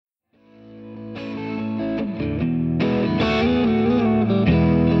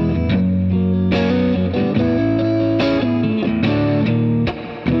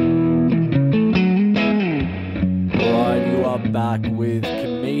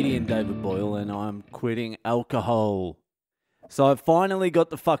name David Boyle and I'm quitting alcohol. So I finally got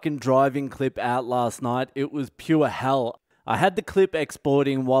the fucking driving clip out last night. It was pure hell. I had the clip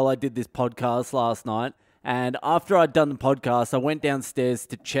exporting while I did this podcast last night, and after I'd done the podcast, I went downstairs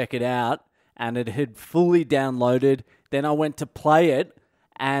to check it out and it had fully downloaded. Then I went to play it,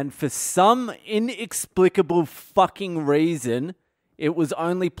 and for some inexplicable fucking reason, it was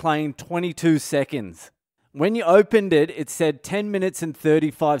only playing 22 seconds. When you opened it, it said 10 minutes and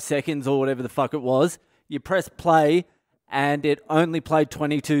 35 seconds or whatever the fuck it was. You press play and it only played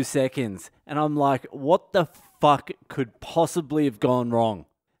 22 seconds. And I'm like, what the fuck could possibly have gone wrong?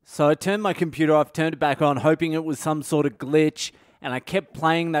 So I turned my computer off, turned it back on, hoping it was some sort of glitch. And I kept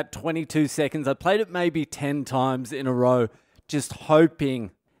playing that 22 seconds. I played it maybe 10 times in a row, just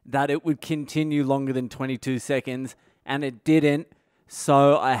hoping that it would continue longer than 22 seconds. And it didn't.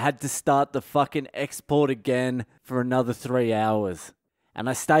 So I had to start the fucking export again for another 3 hours. And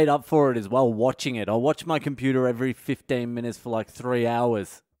I stayed up for it as well, watching it. I watch my computer every 15 minutes for like 3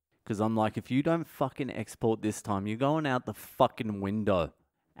 hours. Because I'm like, if you don't fucking export this time, you're going out the fucking window.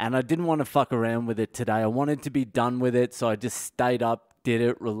 And I didn't want to fuck around with it today. I wanted to be done with it. So I just stayed up, did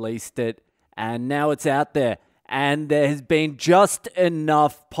it, released it. And now it's out there. And there has been just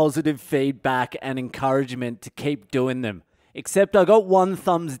enough positive feedback and encouragement to keep doing them. Except I got 1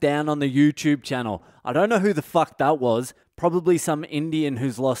 thumbs down on the YouTube channel. I don't know who the fuck that was. Probably some Indian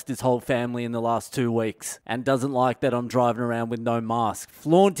who's lost his whole family in the last 2 weeks and doesn't like that I'm driving around with no mask,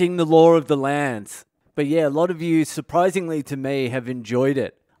 flaunting the law of the lands. But yeah, a lot of you, surprisingly to me, have enjoyed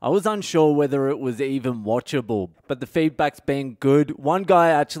it. I was unsure whether it was even watchable, but the feedback's been good. One guy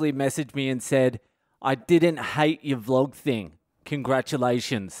actually messaged me and said, "I didn't hate your vlog thing.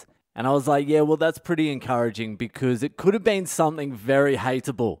 Congratulations." And I was like, yeah, well, that's pretty encouraging because it could have been something very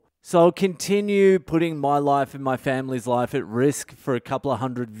hateable. So I'll continue putting my life and my family's life at risk for a couple of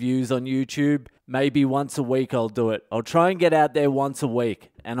 100 views on YouTube. Maybe once a week I'll do it. I'll try and get out there once a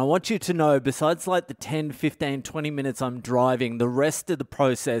week. And I want you to know, besides like the 10, 15, 20 minutes I'm driving, the rest of the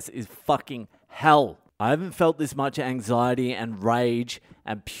process is fucking hell. I haven't felt this much anxiety and rage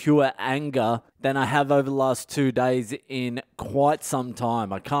and pure anger than I have over the last 2 days in quite some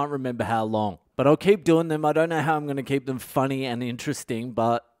time. I can't remember how long. But I'll keep doing them. I don't know how I'm going to keep them funny and interesting,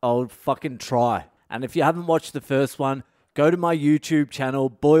 but I'll fucking try. And if you haven't watched the first one, go to my YouTube channel,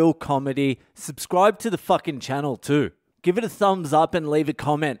 Boyle Comedy. Subscribe to the fucking channel too. Give it a thumbs up and leave a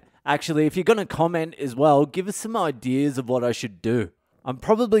comment. Actually, if you're going to comment as well, give us some ideas of what I should do. I'm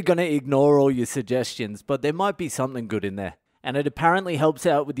probably going to ignore all your suggestions, but there might be something good in there. And it apparently helps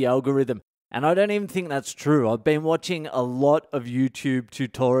out with the algorithm. And I don't even think that's true. I've been watching a lot of YouTube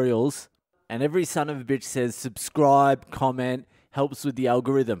tutorials, and every son of a bitch says subscribe, comment, helps with the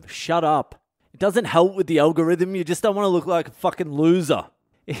algorithm. Shut up. It doesn't help with the algorithm. You just don't want to look like a fucking loser.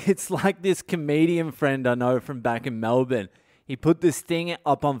 It's like this comedian friend I know from back in Melbourne. He put this thing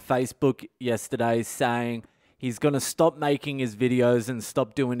up on Facebook yesterday saying he's going to stop making his videos and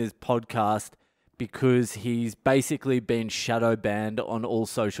stop doing his podcast because he's basically been shadow banned on all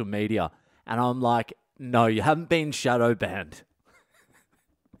social media. And I'm like, no, you haven't been shadow banned.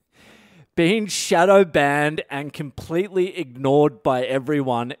 Being shadow banned and completely ignored by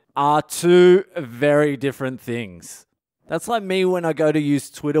everyone are 2 very different things. That's like me when I go to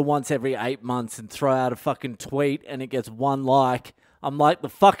use Twitter once every 8 months and throw out a fucking tweet and it gets 1 like. I'm like, the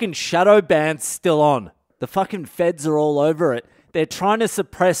fucking shadow ban's still on. The fucking feds are all over it. They're trying to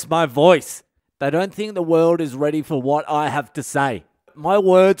suppress my voice. They don't think the world is ready for what I have to say. My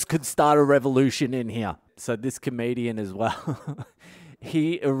words could start a revolution in here. So this comedian as well.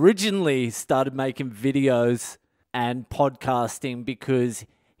 He originally started making videos and podcasting because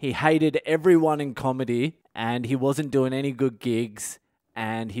he hated everyone in comedy and he wasn't doing any good gigs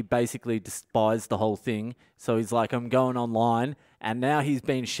and he basically despised the whole thing. So he's like, I'm going online, and now he's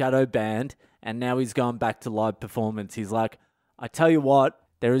been shadow banned and now he's going back to live performance. He's like, I tell you what,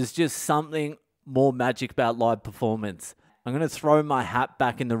 there is just something more magic about live performance. I'm going to throw my hat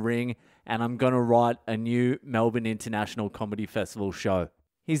back in the ring and I'm going to write a new Melbourne International Comedy Festival show.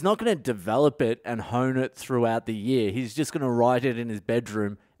 He's not going to develop it and hone it throughout the year. He's just going to write it in his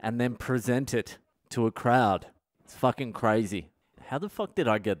bedroom and then present it to a crowd. It's fucking crazy. How the fuck did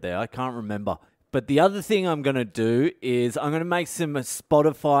I get there? I can't remember. But the other thing I'm going to do is I'm going to make some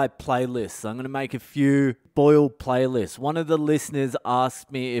Spotify playlists. I'm going to make a few Boyle playlists. One of the listeners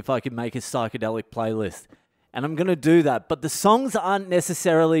asked me if I could make a psychedelic playlist. And I'm going to do that. But the songs aren't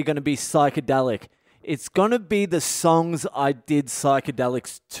necessarily going to be psychedelic. It's going to be the songs I did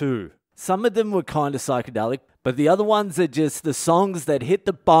psychedelics to. Some of them were kind of psychedelic, but the other ones are just the songs that hit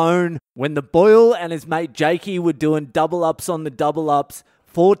the bone when the Boyle and his mate Jakey were doing double ups on the double ups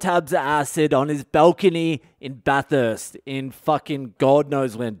 4 tabs of acid on his balcony in Bathurst in fucking God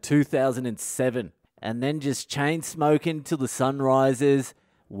knows when, 2007. And then just chain smoking till the sun rises,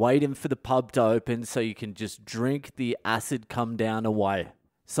 waiting for the pub to open so you can just drink the acid come down away.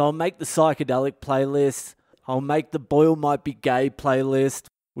 So I'll make the psychedelic playlist. I'll make the Boyle Might Be Gay playlist,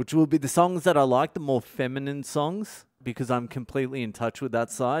 which will be the songs that I like, the more feminine songs, because I'm completely in touch with that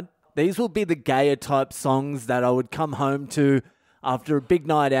side. These will be the gayer type songs that I would come home to after a big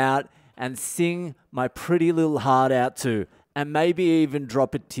night out and sing my pretty little heart out to, and maybe even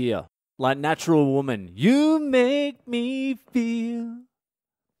drop a tear. Like Natural Woman. You make me feel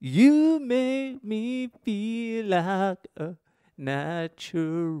like a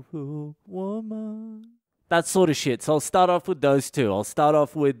natural woman. That sort of shit. So I'll start off with those two. I'll start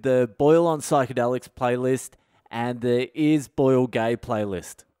off with the Boyle on Psychedelics playlist and the Is Boyle Gay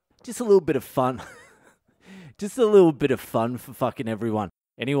playlist. Just a little bit of fun. Just a little bit of fun for fucking everyone.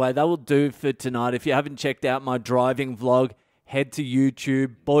 Anyway, that will do for tonight. If you haven't checked out my driving vlog, head to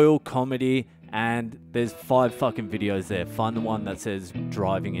YouTube, Boyle Comedy, and there's 5 fucking videos there. Find the one that says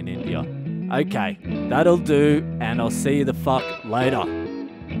driving in India. Okay, that'll do, and I'll see you the fuck later.